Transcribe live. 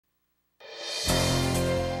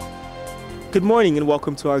Good morning and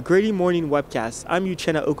welcome to our Grady Morning Webcast. I'm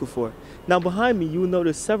Uchenna Okafor. Now behind me you will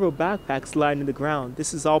notice several backpacks lying in the ground.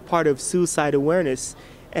 This is all part of suicide awareness,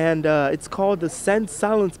 and it's called the Send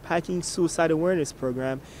Silence Packing Suicide Awareness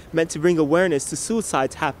Program, meant to bring awareness to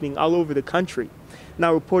suicides happening all over the country.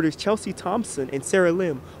 Now reporters Chelsea Thompson and Sarah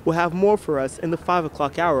Lim will have more for us in the 5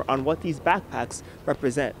 o'clock hour on what these backpacks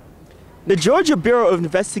represent. The Georgia Bureau of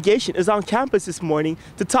Investigation is on campus this morning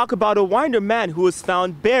to talk about a Winder man who was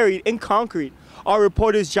found buried in concrete. Our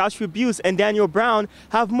reporters Joshua Buse and Daniel Brown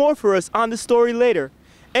have more for us on the story later.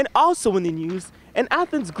 And also in the news, an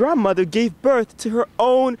Athens grandmother gave birth to her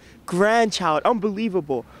own grandchild.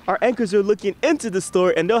 Unbelievable. Our anchors are looking into the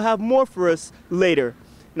story and they'll have more for us later.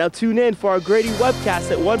 Now tune in for our Grady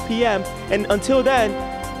Webcast at 1 p.m. and until then,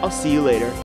 I'll see you later.